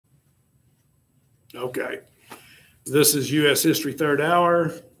Okay. This is U.S. History Third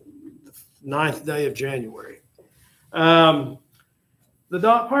Hour, 9th day of January. The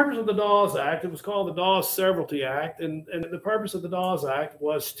purpose of the Dawes Act, it was called the Dawes Severalty Act, and the purpose of the Dawes Act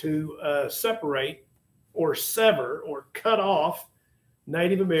was to separate or sever or cut off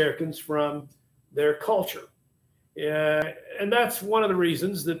Native Americans from their culture. And that's one of the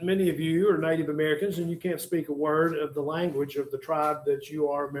reasons that many of you are Native Americans and you can't speak a word of the language of the tribe that you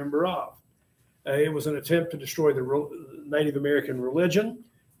are a member of. It was an attempt to destroy the Native American religion.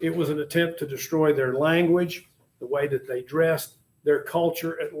 It was an attempt to destroy their language, the way that they dressed, their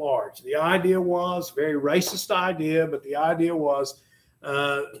culture at large. The idea was, very racist idea, but the idea was,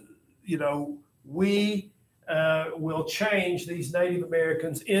 we will change these Native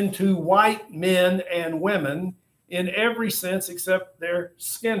Americans into white men and women in every sense except their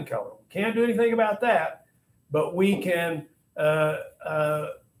skin color. We can't do anything about that, but we can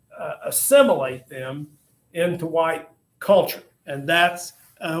assimilate them into white culture. And that's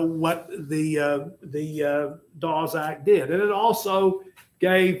what the Dawes Act did. And it also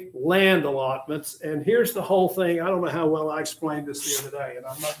gave land allotments. And here's the whole thing. I don't know how well I explained this the other day, and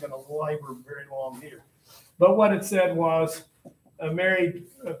I'm not going to labor very long here. But what it said was married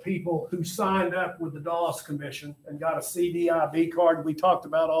people who signed up with the Dawes Commission and got a CDIB card. We talked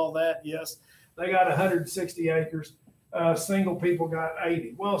about all that, yes. They got 160 acres. Single people got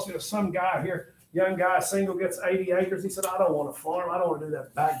 80. Well, so some guy here, young guy, single, gets 80 acres. He said, I don't want to farm. I don't want to do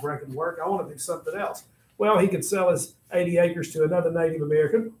that backbreaking work. I want to do something else. Well, he could sell his 80 acres to another Native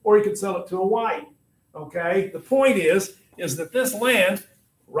American, or he could sell it to a white. Okay? The point is that this land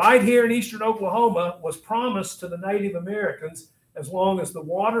right here in eastern Oklahoma was promised to the Native Americans as long as the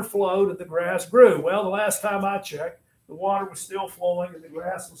water flowed and the grass grew. Well, the last time I checked, the water was still flowing and the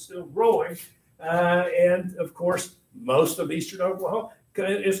grass was still growing. And, of course, most of eastern Oklahoma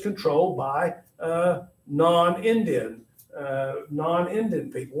is controlled by non-Indian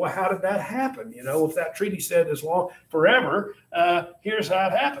people. Well, how did that happen? You know, if that treaty said as long forever, here's how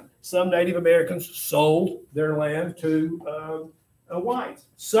it happened. Some Native Americans sold their land to whites.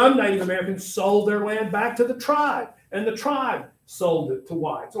 Some Native Americans sold their land back to the tribe, and the tribe sold it to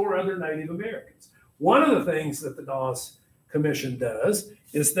whites or other Native Americans. One of the things that the Dawes Commission does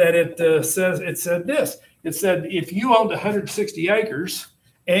is that it said this. It said if you owned 160 acres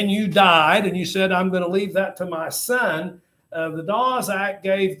and you died and you said, I'm going to leave that to my son, the Dawes Act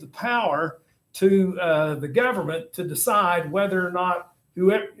gave the power to the government to decide whether or not,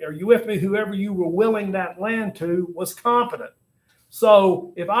 are you with me, whoever you were willing that land to was competent.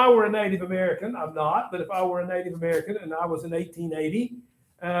 So if I were a Native American, I'm not, but if I were a Native American and I was in 1880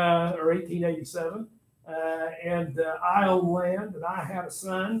 or 1887, and I owned land and I had a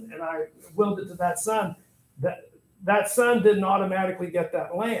son and I willed it to that son, that son didn't automatically get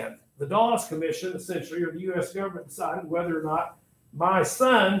that land. The Dawes Commission, essentially, or the U.S. government decided whether or not my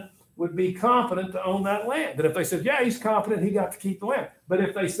son would be competent to own that land. And if they said, yeah, he's competent, he got to keep the land. But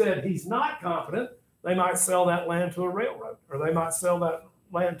if they said he's not competent, they might sell that land to a railroad, or they might sell that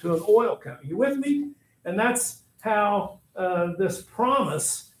land to an oil company. You with me? And that's how this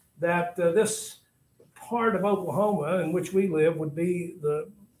promise that this part of Oklahoma in which we live would be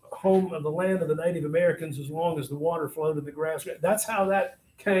the home of the land of the Native Americans as long as the water flowed and the grass. That's how that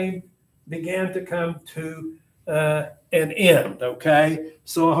began to come to an end. Okay,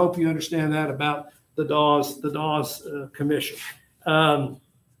 so I hope you understand that about the Dawes Commission.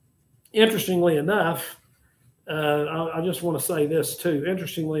 Interestingly enough, I just want to say this too.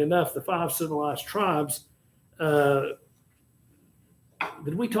 Interestingly enough, the 5 civilized tribes. Did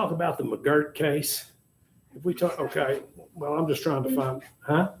we talk about the McGirt case? If we talk, okay. Well, I'm just trying to find,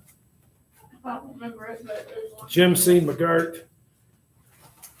 huh? I don't remember it, but Jim C. McGirt.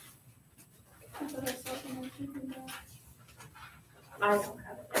 I don't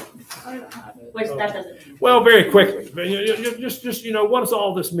have it. Which that doesn't. Well, very quickly, just what does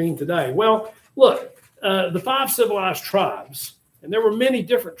all this mean today? Well, look, the 5 civilized tribes, and there were many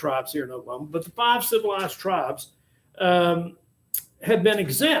different tribes here in Oklahoma, but the 5 civilized tribes had been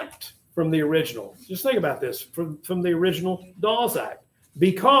exempt from the original. Just think about this, from the original Dawes Act,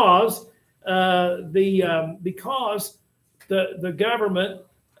 because the government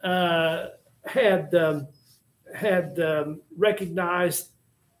had recognized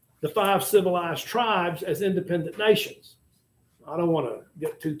the 5 civilized tribes as independent nations. I don't want to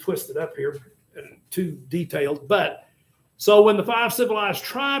get too twisted up here and too detailed, but so when the 5 civilized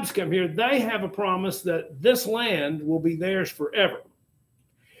tribes come here, they have a promise that this land will be theirs forever.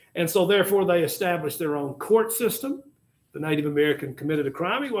 And so therefore they established their own court system. The Native American committed a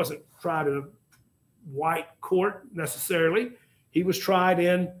crime. He wasn't tried in a white court necessarily. He was tried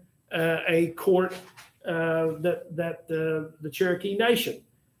in a court that the Cherokee Nation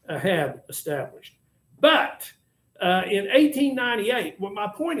had established. But in 1898, what my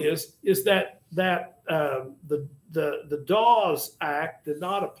point is that the Dawes Act did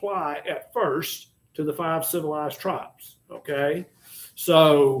not apply at first to the 5 civilized tribes. Okay,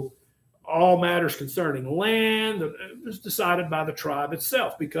 so all matters concerning land was decided by the tribe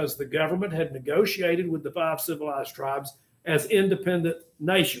itself because the government had negotiated with the 5 civilized tribes as independent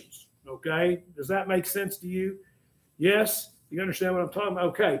nations. Okay, does that make sense to you? Yes, you understand what I'm talking about?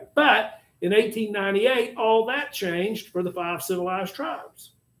 Okay, but in 1898, all that changed for the 5 civilized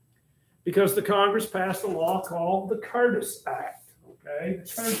tribes because the Congress passed a law called the Curtis Act. Okay, the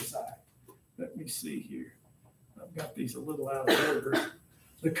Curtis Act. Let me see here. I've got these a little out of order.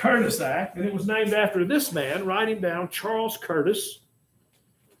 The Curtis Act, and it was named after this man, write him down, Charles Curtis,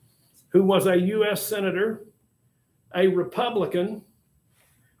 who was a U.S. Senator, a Republican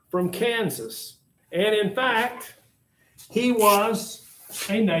from Kansas. And in fact, he was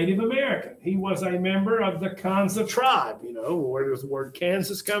a Native American. He was a member of the Kansa tribe. You know, where does the word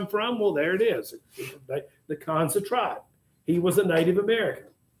Kansas come from? Well, there it is, the Kansa tribe. He was a Native American.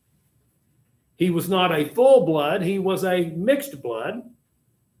 He was not a full blood. He was a mixed blood.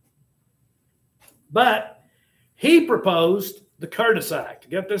 But he proposed the Curtis Act.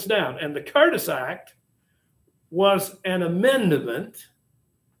 Get this down. And the Curtis Act was an amendment,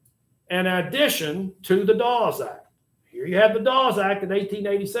 an addition to the Dawes Act. Here you have the Dawes Act in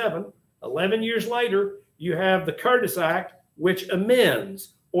 1887. 11 years later, you have the Curtis Act, which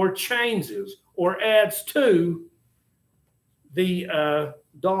amends or changes or adds to the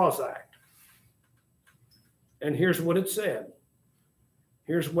Dawes Act. And here's what it said.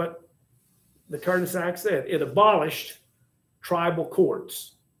 Here's what the Curtis Act said. It abolished tribal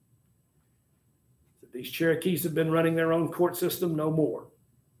courts. These Cherokees have been running their own court system no more.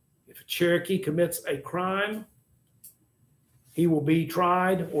 If a Cherokee commits a crime, he will be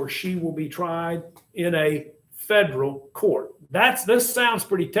tried or she will be tried in a federal court. This sounds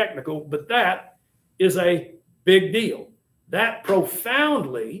pretty technical, but that is a big deal. That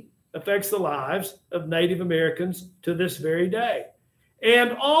profoundly affects the lives of Native Americans to this very day.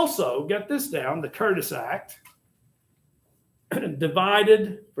 And also, get this down, the Curtis Act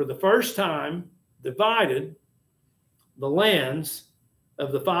divided, for the first time, divided the lands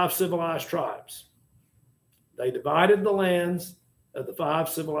of the 5 civilized tribes. They divided the lands of the 5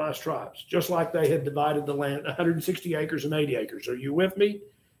 civilized tribes, just like they had divided the land, 160 acres and 80 acres. Are you with me?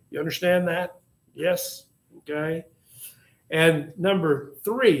 You understand that? Yes? Okay. And number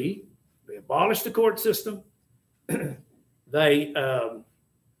 3, they abolished the court system. They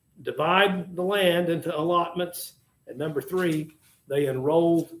divide the land into allotments. And number 3, they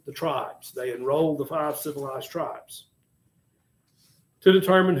enrolled the tribes. They enrolled the 5 civilized tribes to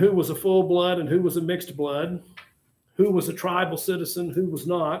determine who was a full blood and who was a mixed blood, who was a tribal citizen, who was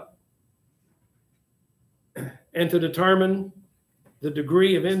not, and to determine the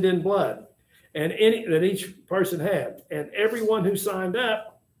degree of Indian blood and that each person had. And everyone who signed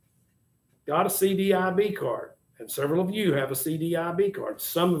up got a CDIB card. And several of you have a CDIB card.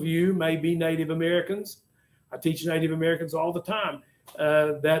 Some of you may be Native Americans. I teach Native Americans all the time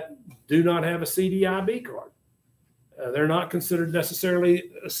that do not have a CDIB card. They're not considered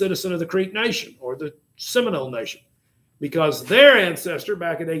necessarily a citizen of the Creek Nation or the Seminole Nation because their ancestor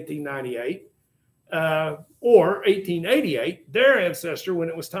back in 1898 or 1888, their ancestor, when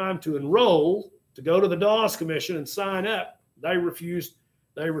it was time to enroll, to go to the Dawes Commission and sign up, they refused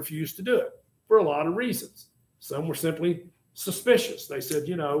to do it for a lot of reasons. Some were simply suspicious. They said,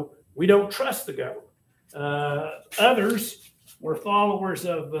 you know, we don't trust the government. Others were followers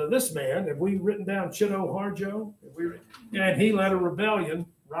of this man. Have we written down Chitto Harjo? And he led a rebellion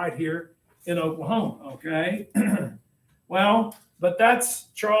right here in Oklahoma, okay? Well, but that's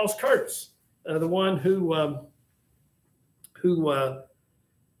Charles Curtis, the one who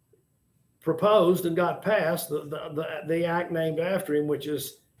proposed and got passed the act named after him, which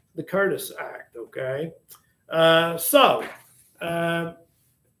is the Curtis Act, okay?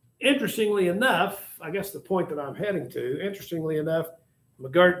 Interestingly enough, I guess the point that I'm heading to, interestingly enough,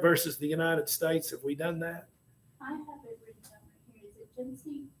 McGirt versus the United States, have we done that? I have it written down right here. Is it Jim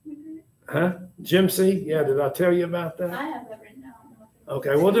C. McGirt? Huh? Jim C? Yeah, did I tell you about that? I have that written down.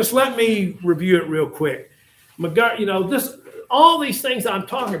 Okay, well, just let me review it real quick. McGirt, you know, all these things I'm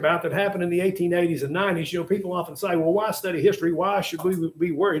talking about that happened in the 1880s and 90s, you know, people often say, well, why study history? Why should we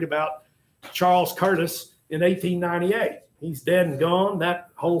be worried about Charles Curtis in 1898? He's dead and gone. That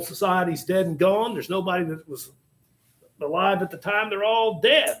whole society's dead and gone. There's nobody that was alive at the time. They're all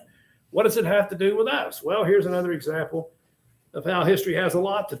dead. What does it have to do with us? Well, here's another example. of how history has a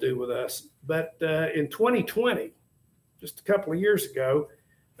lot to do with us. But in 2020, just a couple of years ago,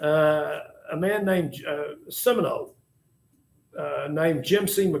 a man named Seminole, named Jim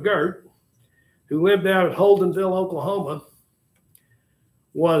C. McGirt, who lived out at Holdenville, Oklahoma,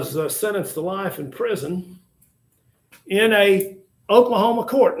 was sentenced to life in prison in a Oklahoma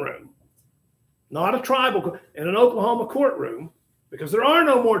courtroom, not a tribal, in an Oklahoma courtroom, because there are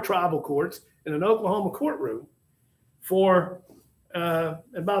no more tribal courts, in an Oklahoma courtroom for,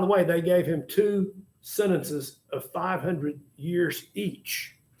 and by the way, they gave him 2 sentences of 500 years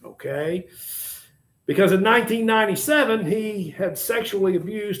each, okay? Because in 1997, he had sexually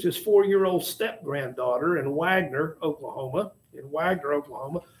abused his 4-year-old step-granddaughter in Wagner, Oklahoma,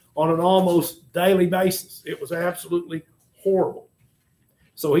 on an almost daily basis. It was absolutely horrible.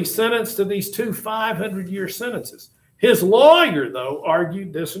 So he's sentenced to these 2 500-year sentences. His lawyer, though,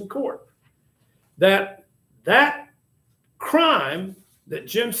 argued this in court, that that crime that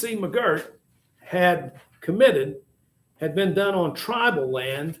Jim C. McGirt had committed had been done on tribal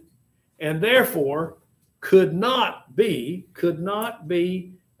land and therefore could not be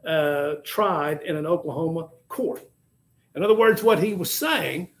tried in an Oklahoma court. In other words, what he was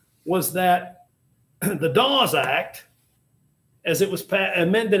saying was that the Dawes Act, as it was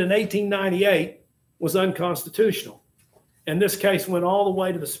amended in 1898, was unconstitutional. And this case went all the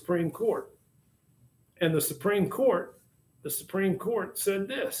way to the Supreme Court. And the Supreme Court said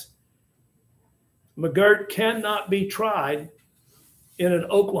this: McGirt cannot be tried in an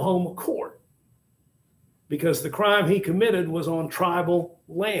Oklahoma court because the crime he committed was on tribal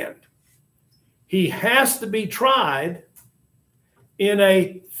land. He has to be tried in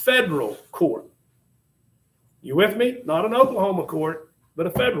a federal court. You with me? Not an Oklahoma court, but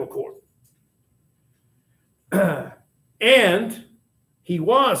a federal court. And he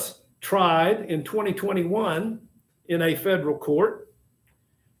was tried in 2021 in a federal court,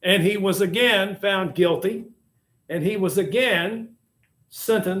 and he was again found guilty, and he was again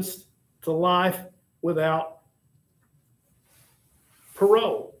sentenced to life without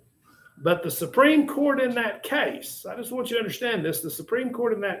parole. But the Supreme Court in that case, I just want you to understand this, the Supreme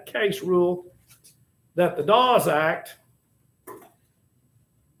Court in that case ruled that the Dawes Act,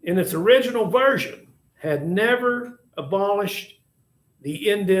 in its original version, had never abolished the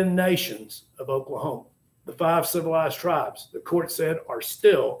Indian nations of Oklahoma. The 5 civilized tribes, the court said, are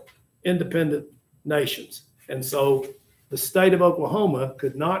still independent nations. And so the state of Oklahoma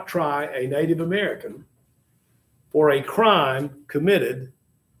could not try a Native American for a crime committed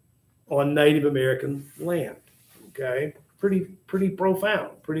on Native American land. Okay, pretty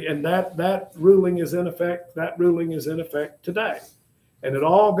profound. And that ruling is in effect. That ruling is in effect today, and it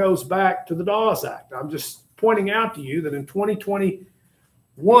all goes back to the Dawes Act. I'm just pointing out to you that in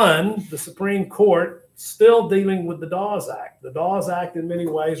 2021, the Supreme Court still dealing with the Dawes Act. The Dawes Act, in many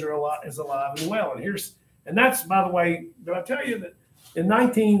ways, is alive and well. And that's, by the way, did I tell you that in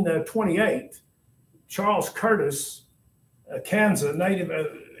 1928, Charles Curtis, a Kansas native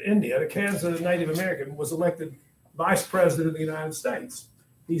American, was elected Vice President of the United States.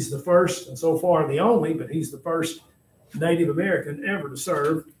 He's the first, and so far the only, but he's the first Native American ever to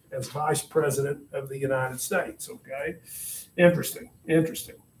serve as Vice President of the United States. Okay, interesting.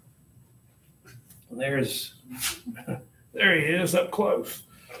 There he is up close.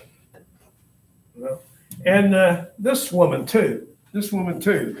 Well, and this woman too.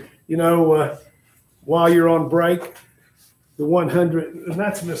 You know, while you're on break, the 100, and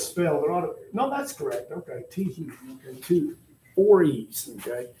that's misspelled. No, that's correct. Okay, T-E, okay, 4 E's.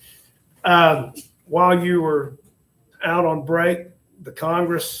 Okay. While you were out on break, the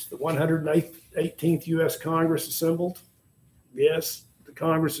Congress, the 118th U.S. Congress assembled. Yes, the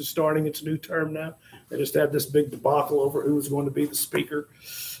Congress is starting its new term now. They just had this big debacle over who was going to be the speaker.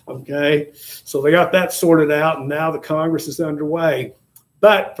 Okay, so they got that sorted out, and now the Congress is underway.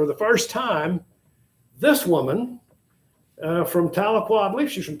 But for the first time, this woman from Tahlequah, I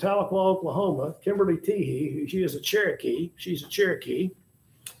believe she's from Tahlequah, Oklahoma, Kimberly Teehee, she is a Cherokee. She's a Cherokee.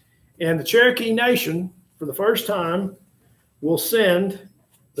 And the Cherokee Nation, for the first time, will send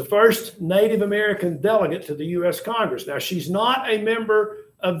the first Native American delegate to the U.S. Congress. Now, she's not a member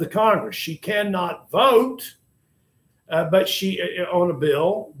of the Congress. She cannot vote on a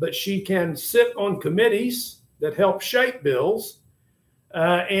bill, but she can sit on committees that help shape bills,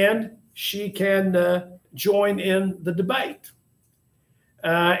 and she can join in the debate.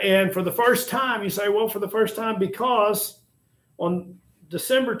 And for the first time, you say, well, for the first time, because on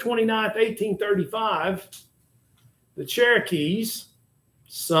December 29th, 1835, the Cherokees,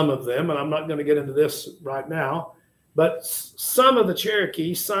 some of them, and I'm not going to get into this right now, but some of the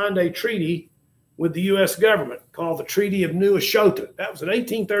Cherokees signed a treaty with the U.S. government called the Treaty of New Eshota. That was in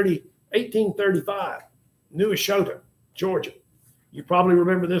 1835, New Eshota, Georgia. You probably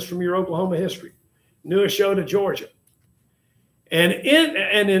remember this from your Oklahoma history. New Eshota, Georgia. And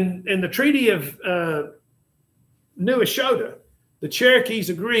in the Treaty of New Eshota, the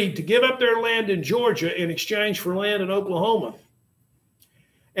Cherokees agreed to give up their land in Georgia in exchange for land in Oklahoma.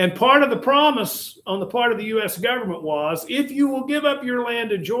 And part of the promise on the part of the U.S. government was, if you will give up your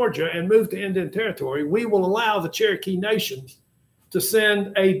land in Georgia and move to Indian Territory, we will allow the Cherokee Nation to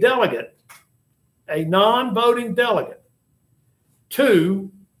send a delegate, a non-voting delegate,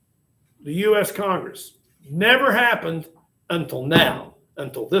 to the U.S. Congress. Never happened until now,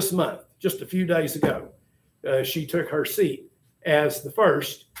 until this month, just a few days ago. She took her seat as the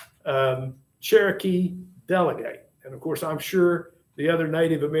first Cherokee delegate. And of course, I'm sure the other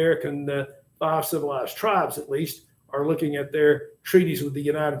Native American 5 civilized tribes, at least, are looking at their treaties with the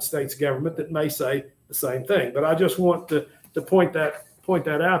United States government that may say the same thing. But I just want to point that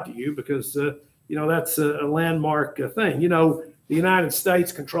out to you because that's a landmark thing. The United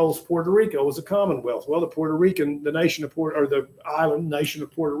States controls Puerto Rico as a commonwealth. Well, the nation of the island nation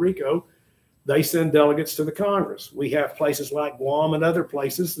of Puerto Rico, they send delegates to the Congress. We have places like Guam and other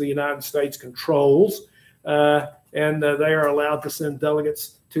places the United States controls. And they are allowed to send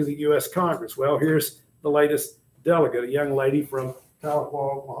delegates to the U.S. Congress. Well, here's the latest delegate, a young lady from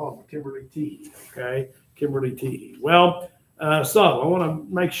Tahlequah, Oklahoma, Kimberly Teehee. Okay, Kimberly Teehee. Well, so I want to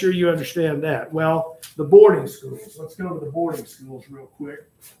make sure you understand that. Well, the boarding schools. Let's go to the boarding schools real quick.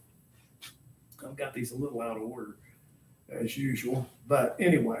 I've got these a little out of order, as usual. But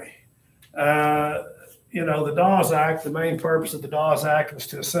anyway, the Dawes Act, the main purpose of the Dawes Act was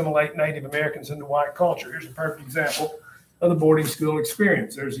to assimilate Native Americans into white culture. Here's a perfect example of the boarding school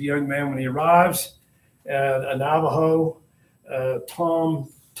experience. There's a young man when he arrives, a Navajo, Tom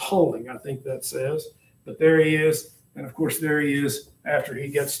Tolling, I think that says. But there he is. And of course, there he is after he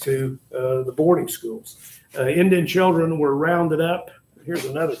gets to the boarding schools. Indian children were rounded up. Here's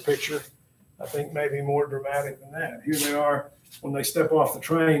another picture, I think maybe more dramatic than that. Here they are when they step off the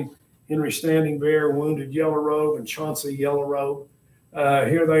train. Henry Standing Bear, Wounded Yellow Robe, and Chauncey Yellow Robe.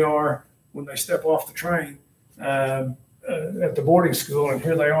 Here they are when they step off the train at the boarding school, and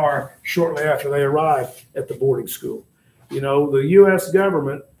here they are shortly after they arrive at the boarding school. The U.S.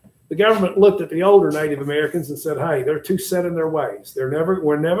 government, looked at the older Native Americans and said, hey, they're too set in their ways. We're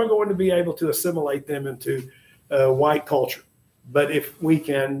never going to be able to assimilate them into white culture. But if we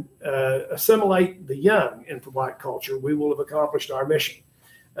can assimilate the young into white culture, we will have accomplished our mission.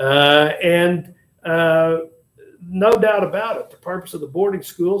 No doubt about it, the purpose of the boarding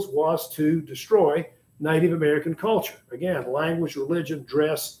schools was to destroy Native American culture. Again, language, religion,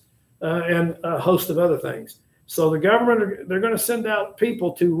 dress, and a host of other things. So the government, they're going to send out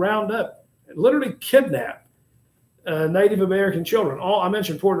people to round up, literally kidnap Native American children. I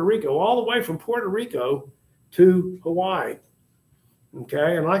mentioned Puerto Rico, all the way from Puerto Rico to Hawaii.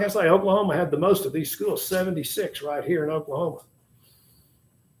 Okay, and like I say, Oklahoma had the most of these schools, 76 right here in Oklahoma.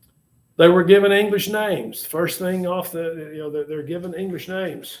 They were given English names. First thing off they're given English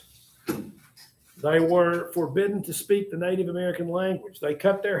names. They were forbidden to speak the Native American language. They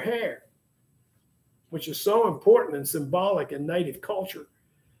cut their hair, which is so important and symbolic in Native culture.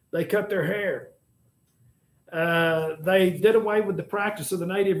 They cut their hair. They did away with the practice of the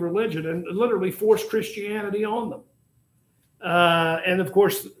Native religion and literally forced Christianity on them. And of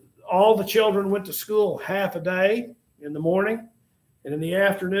course, all the children went to school half a day in the morning, and in the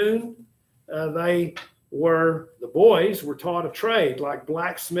afternoon, the boys were taught a trade like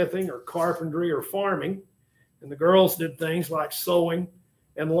blacksmithing or carpentry or farming, and the girls did things like sewing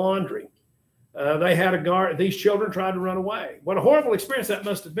and laundry. They had a guard. These children tried to run away. What a horrible experience that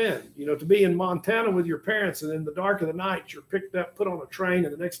must have been, to be in Montana with your parents, and in the dark of the night, you're picked up, put on a train,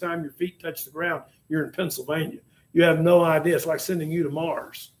 and the next time your feet touch the ground, you're in Pennsylvania. You have no idea. It's like sending you to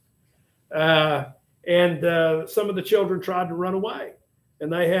Mars. And some of the children tried to run away.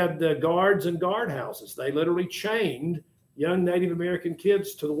 And they had guards and guardhouses. They literally chained young Native American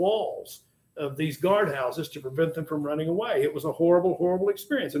kids to the walls of these guardhouses to prevent them from running away. It was a horrible, horrible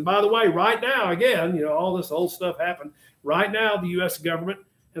experience. And by the way, right now, again, all this old stuff happened. Right now, the U.S. government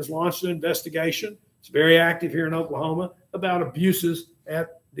has launched an investigation. It's very active here in Oklahoma about abuses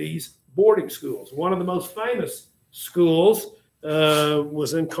at these boarding schools. One of the most famous schools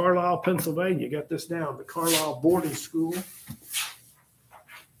was in Carlisle, Pennsylvania. Got this down, the Carlisle Boarding School.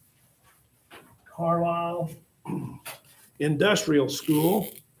 Carlisle Industrial School,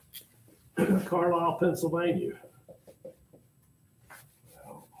 Carlisle, Pennsylvania.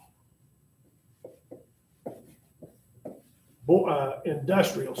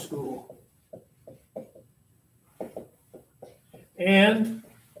 Industrial School. And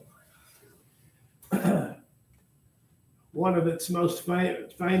one of its most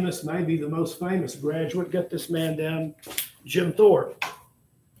famous, maybe the most famous graduate, get this man down, Jim Thorpe.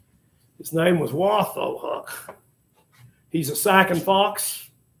 His name was Watho Huck. He's a Sac and Fox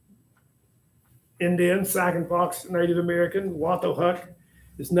Indian, Sac and Fox Native American, Watho Huck.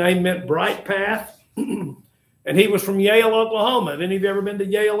 His name meant bright path. And he was from Yale, Oklahoma. Have any of you ever been to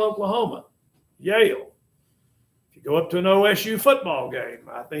Yale, Oklahoma? Yale. If you go up to an OSU football game,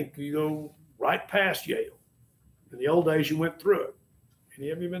 I think you go right past Yale. In the old days, you went through it.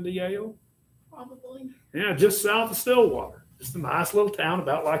 Any of you been to Yale? Probably. Yeah, just south of Stillwater. Just a nice little town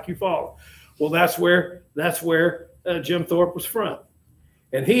about like Eufaula. Well, that's where Jim Thorpe was from.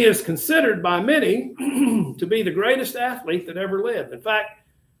 And he is considered by many to be the greatest athlete that ever lived. In fact,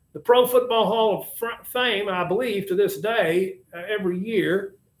 the Pro Football Hall of Fame, I believe, to this day, every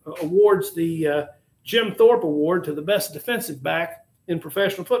year awards the Jim Thorpe Award to the best defensive back in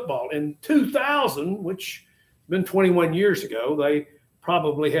professional football. In 2000, which has been 21 years ago, they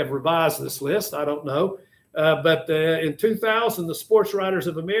probably have revised this list. I don't know. But in 2000, the Sports Writers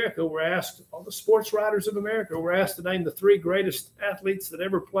of America were asked, all the Sports Writers of America were asked to name the 3 greatest athletes that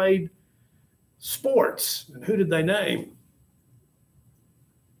ever played sports. And who did they name?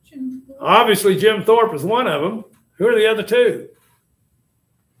 Obviously, Jim Thorpe is one of them. Who are the other 2?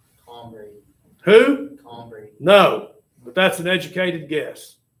 Tom Brady. Who? Tom Brady. No, but that's an educated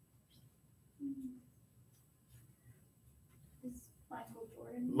guess. Michael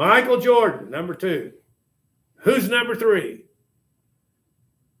Jordan. Michael Jordan, number 2. Who's number 3?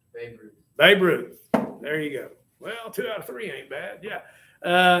 Babe Ruth. Babe Ruth. There you go. Well, 2 out of 3 ain't bad.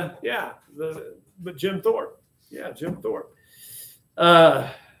 Yeah. But Jim Thorpe. Yeah, Jim Thorpe.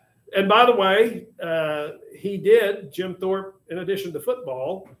 And by the way, Jim Thorpe, in addition to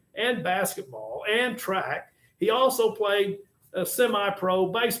football and basketball and track, he also played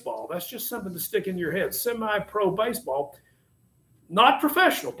semi-pro baseball. That's just something to stick in your head. Semi-pro baseball, not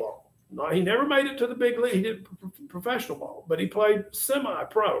professional ball. No, he never made it to the big league. He did professional ball, but he played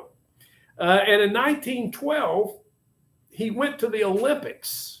semi-pro. And in 1912, he went to the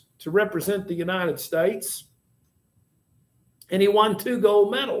Olympics to represent the United States. And he won 2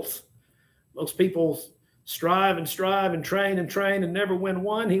 gold medals. Most people strive and train and never win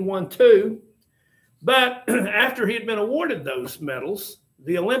one. He won 2. But after he had been awarded those medals,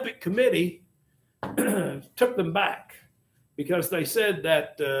 the Olympic Committee took them back because they said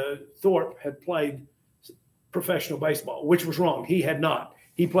that Thorpe had played professional baseball, which was wrong. He had not.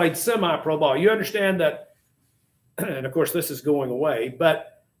 He played semi-pro ball. You understand that, and of course this is going away,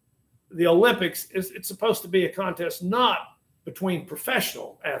 but the Olympics, it's supposed to be a contest not between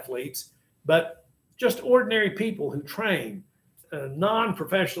professional athletes, but just ordinary people who train.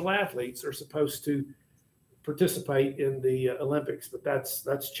 Non-professional athletes are supposed to participate in the Olympics, but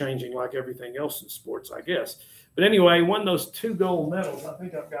that's changing like everything else in sports, I guess. But anyway, he won those 2 gold medals. I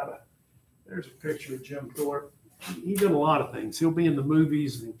think there's a picture of Jim Thorpe. He did a lot of things. He'll be in the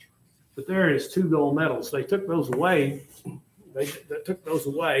movies, but there is 2 gold medals. They took those away. They took those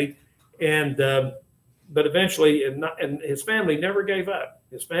away, and but eventually, and his family never gave up.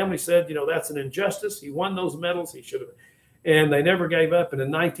 His family said, that's an injustice. He won those medals. He should have. And they never gave up. And in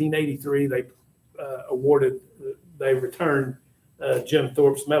 1983, they returned Jim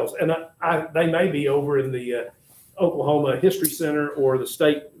Thorpe's medals. And they may be over in the Oklahoma History Center or the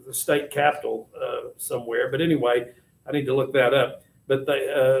state capitol somewhere. But anyway, I need to look that up. But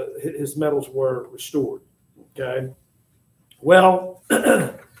his medals were restored. Okay. Well,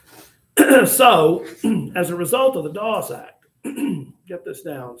 so as a result of the Dawes Act, get this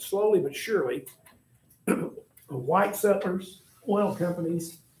down, slowly but surely, white settlers, oil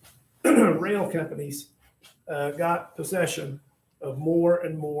companies, rail companies got possession of more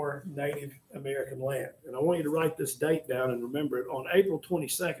and more Native American land. And I want you to write this date down and remember it. On April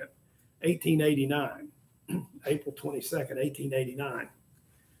 22nd, 1889, April 22nd, 1889,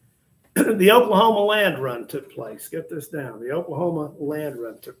 the Oklahoma Land Run took place. Get this down. The Oklahoma Land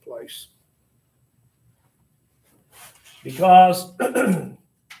Run took place because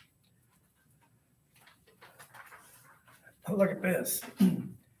look at this.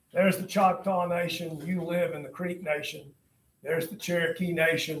 There's the Choctaw Nation. You live in the Creek Nation. There's the Cherokee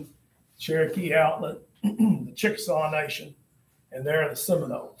Nation, Cherokee Outlet, the Chickasaw Nation, and there are the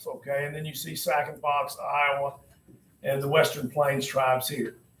Seminoles, okay? And then you see Sac and Fox, Iowa, and the Western Plains tribes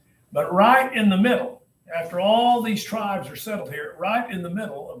here. But right in the middle, after all these tribes are settled here, right in the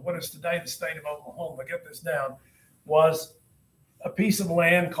middle of what is today the state of Oklahoma, get this down, was a piece of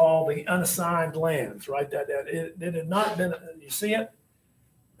land called the unassigned lands. Write that down. It had not been, you see it?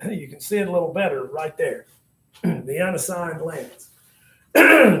 You can see it a little better right there. The unassigned lands.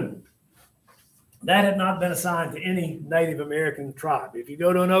 that had not been assigned to any Native American tribe. If you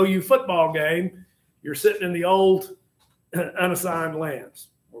go to an OU football game, you're sitting in the old unassigned lands.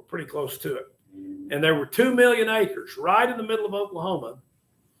 We're pretty close to it. And there were 2 million acres right in the middle of Oklahoma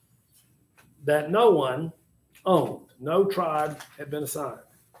that no one owned. No tribe had been assigned.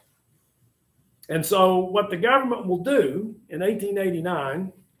 And so what the government will do in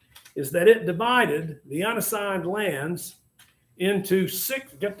 1889 is that it divided the unassigned lands into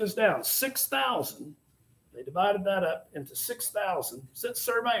get this down, 6,000. They divided that up into 6,000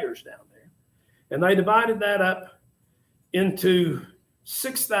 surveyors down there. And they divided that up into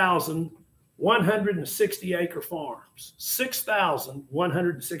 6,160 acre farms,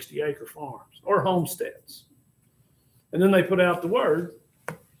 6,160 acre farms or homesteads. And then they put out the word,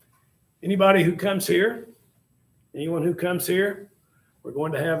 anybody who comes here, anyone who comes here, we're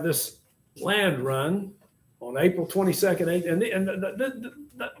going to have this land run on April 22nd. And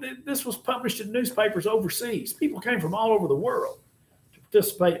this was published in newspapers overseas. People came from all over the world to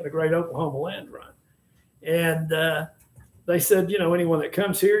participate in the Great Oklahoma Land Run. And they said, you know, anyone that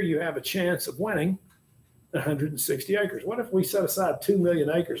comes here, you have a chance of winning 160 acres. What if we set aside 2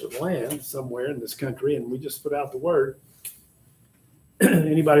 million acres of land somewhere in this country and we just put out the word,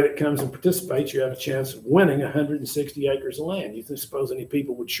 anybody that comes and participates, you have a chance of winning 160 acres of land. You suppose any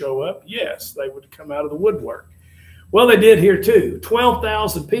people would show up? Yes, they would come out of the woodwork. Well, they did here too.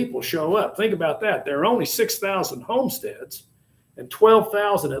 12,000 people show up. Think about that. There are only 6,000 homesteads, and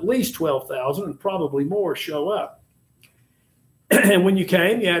 12,000, at least 12,000, and probably more show up. And when you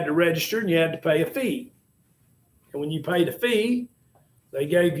came, you had to register and you had to pay a fee. And when you paid a fee, they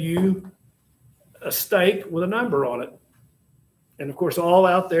gave you a stake with a number on it. And of course, all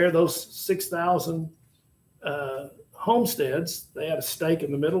out there, those 6,000 homesteads, they had a stake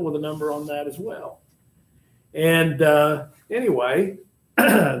in the middle with a number on that as well. And anyway,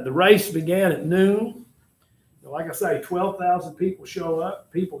 the race began at noon. Like I say, 12,000 people show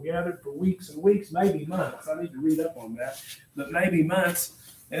up. People gathered for weeks and weeks, maybe months. I need to read up on that, but maybe months.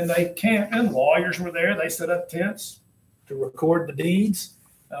 And they camped, and lawyers were there. They set up tents to record the deeds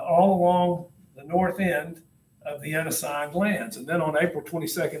all along the north end of the unassigned lands. And then on April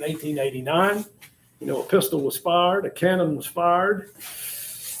 22nd, 1889, you know, a pistol was fired, a cannon was fired.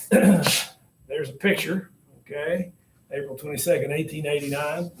 There's a picture, okay? April 22nd,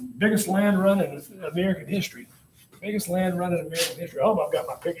 1889, biggest land run in American history. Biggest land run in American history. I hope I've got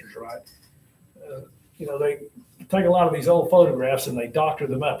my pictures right. You know, they take a lot of these old photographs and they doctor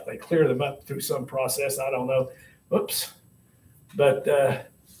them up. They clear them up through some process. I don't know. Oops. But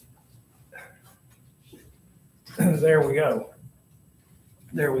there we go.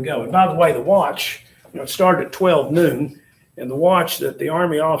 There we go. And by the way, the watch, you know, it started at 12 noon, and the watch that the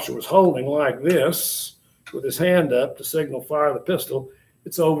Army officer was holding like this, with his hand up to signal fire the pistol,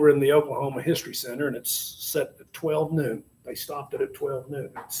 it's over in the Oklahoma History Center, and it's set at 12 noon. They stopped it at 12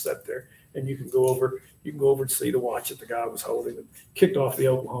 noon. It's set there, and you can go over and see the watch that the guy was holding and kicked off the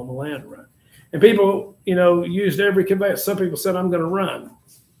Oklahoma Land Run. And people, you know, used every conveyance. Some people said, I'm going to run.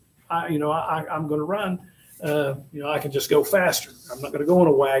 I'm going to run. You know, I can just go faster. I'm not going to go in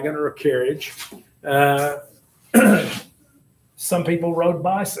a wagon or a carriage. Some people rode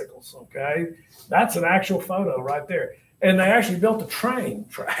bicycles, okay? That's an actual photo right there. And they actually built a train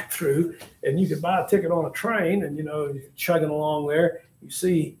track through, and you could buy a ticket on a train, and, you know, you're chugging along there. You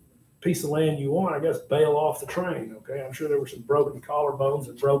see a piece of land you want, I guess, bail off the train, okay? I'm sure there were some broken collarbones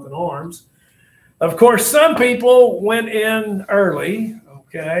and broken arms. Of course, some people went in early,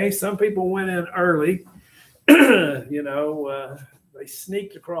 okay? Some people went in early. You know, they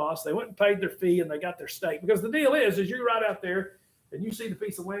sneaked across. They went and paid their fee, and they got their stake. Because the deal is you're right out there, and you see the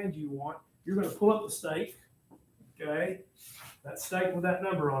piece of land you want, you're going to pull up the stake, okay? That stake with that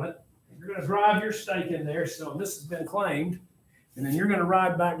number on it. You're going to drive your stake in there, so this has been claimed, and then you're going to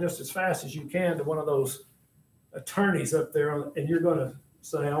ride back just as fast as you can to one of those attorneys up there, and you're going to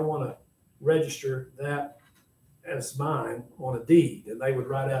say, I want to register that as mine on a deed. And they would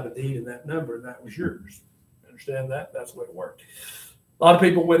write out a deed in that number, and that was yours. Understand that? That's the way it worked. A lot of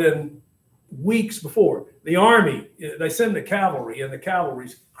people went in weeks before. The Army, they send the cavalry, and the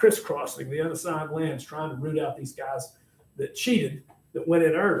cavalry's crisscrossing the unassigned lands trying to root out these guys that cheated, that went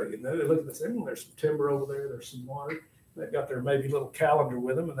in early. And they look at this, well, there's some timber over there, there's some water. They've got their maybe little calendar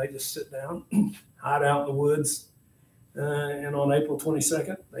with them, and they just sit down, hide out in the woods. And on April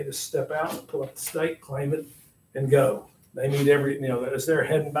 22nd, they just step out, pull up the stake, claim it, and go. They meet as they're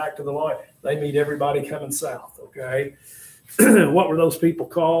heading back to the lawyer, they meet everybody coming south, okay? What were those people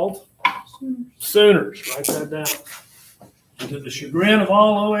called? Sooners. Write that down. To the chagrin of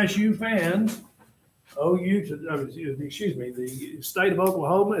all OSU fans, excuse me, the state of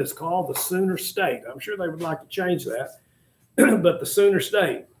Oklahoma is called the Sooner State. I'm sure they would like to change that, but the Sooner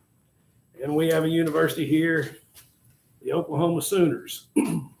State. And we have a university here, the Oklahoma Sooners.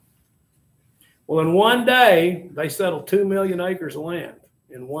 Well, in one day, they settled 2 million acres of land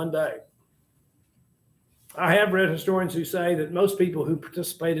in one day. I have read historians who say that most people who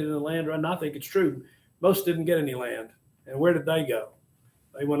participated in the land run, and I think it's true, most didn't get any land. And where did they go?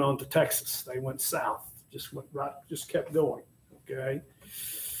 They went on to Texas. They went south, just went right, just kept going. Okay.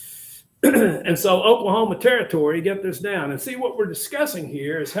 And so Oklahoma Territory, get this down. And see, what we're discussing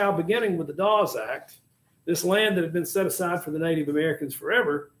here is how, beginning with the Dawes Act, this land that had been set aside for the Native Americans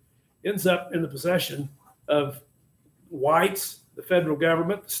forever ends up in the possession of whites. The federal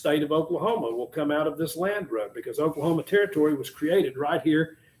government, the state of Oklahoma, will come out of this land run because Oklahoma Territory was created right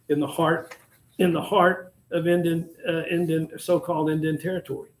here in the heart of Indian, so-called Indian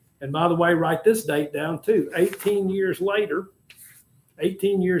Territory. And by the way, write this date down too. 18 years later,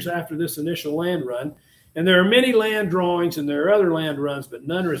 18 years after this initial land run, and there are many land drawings and there are other land runs, but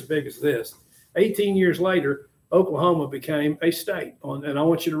none are as big as this. 18 years later, Oklahoma became a state. And I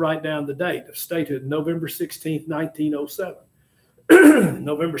want you to write down the date of statehood, November 16th, 1907.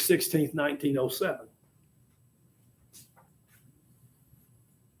 November 16th, 1907.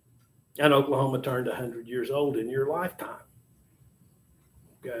 And Oklahoma turned 100 years old in your lifetime.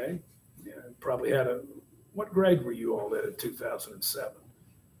 Okay. Yeah, probably had what grade were you all in 2007?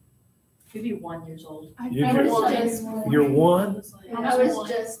 You'd be 1 year old. You're one? I was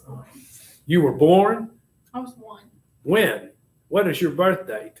just born. You were born? I was 1. When? What is your birth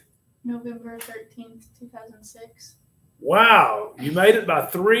date? November 13th, 2006. Wow, you made it by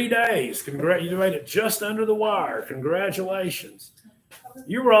 3 days. You made it just under the wire. Congratulations.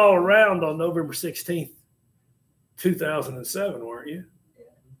 You were all around on November 16th, 2007, weren't you?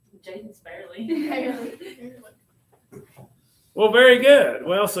 Jaden's barely. Well, very good.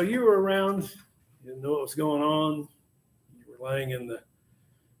 Well, so you were around. You didn't know what was going on. You were laying in the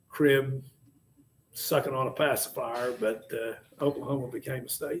crib, sucking on a pacifier, but Oklahoma became a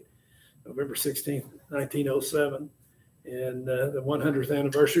state November 16th, 1907. And the 100th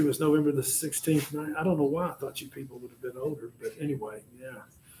anniversary was November the 16th. I don't know why I thought you people would have been older, but anyway, yeah,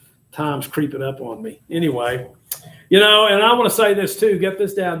 time's creeping up on me. Anyway, you know, and I want to say this too, get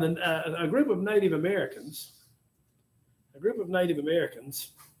this down. A group of Native Americans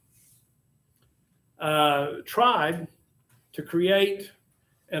tried to create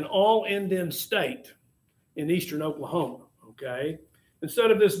an all-Indian state in eastern Oklahoma, okay? Instead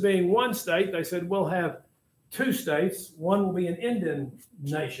of this being one state, they said, we'll have 2 states. One will be an Indian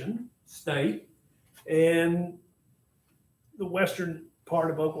nation state, and the western part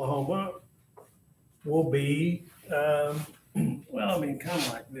of Oklahoma will be, well, I mean, kind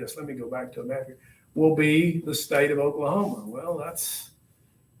of like this. Let me go back to a map here. Will be the state of Oklahoma. Well, that's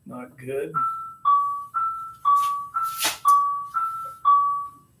not good.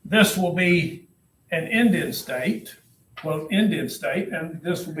 This will be an Indian state, well, Indian state, and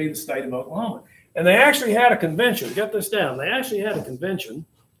this will be the state of Oklahoma. And they actually had a convention. Get this down. They actually had a convention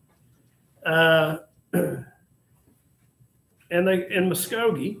in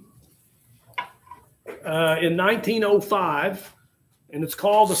Muskogee in 1905, and it's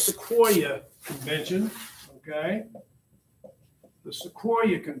called the Sequoia Convention. Okay, the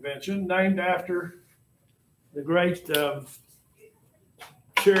Sequoia Convention, named after the great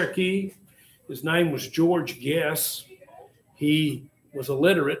Cherokee. His name was George Guess. He was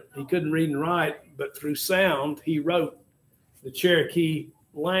illiterate. He couldn't read and write, but through sound, he wrote the Cherokee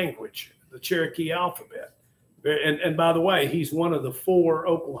language, the Cherokee alphabet. And by the way, he's one of the 4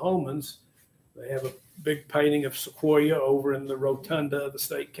 Oklahomans. They have a big painting of Sequoia over in the rotunda of the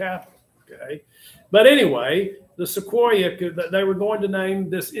state capitol. Okay. But anyway, the Sequoia, they were going to name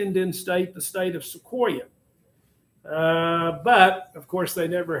this Indian state the state of Sequoia. But of course, they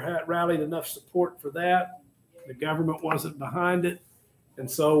never had rallied enough support for that. The government wasn't behind it. And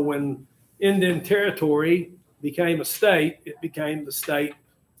so when Indian Territory became a state, it became the state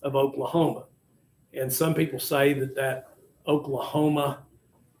of Oklahoma. And some people say that Oklahoma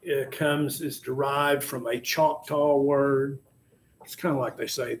is derived from a Choctaw word. It's kind of like they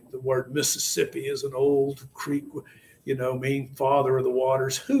say the word Mississippi is an old Creek, mean father of the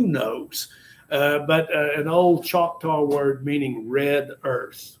waters. Who knows? But an old Choctaw word meaning red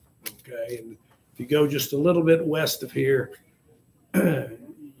earth. Okay. And if you go just a little bit west of here,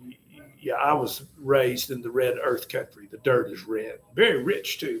 yeah, I was raised in the red earth country. The dirt is red, very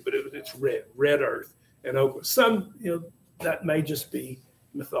rich too, but it's red earth. And some, that may just be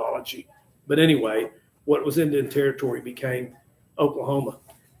mythology. But anyway, what was Indian Territory became Oklahoma.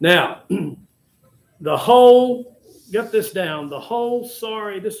 Now, the whole, get this down, the whole,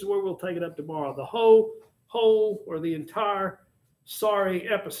 sorry, this is where we'll take it up tomorrow, the whole or the entire sorry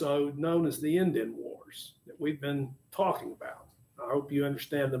episode known as the Indian Wars that we've been talking about. I hope you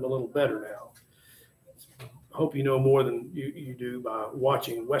understand them a little better now. I hope you know more than you do by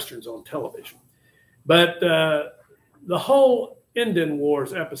watching Westerns on television. But the whole Indian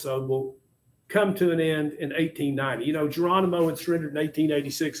Wars episode will come to an end in 1890. You know, Geronimo had surrendered in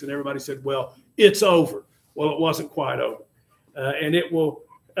 1886, and everybody said, well, it's over. Well, it wasn't quite over. And it will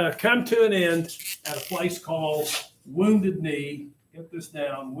come to an end at a place called Wounded Knee. Get this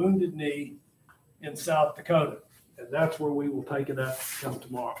down, Wounded Knee in South Dakota. And that's where we will take it up come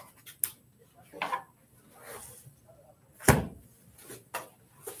tomorrow.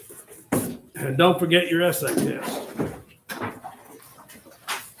 And don't forget your essay test.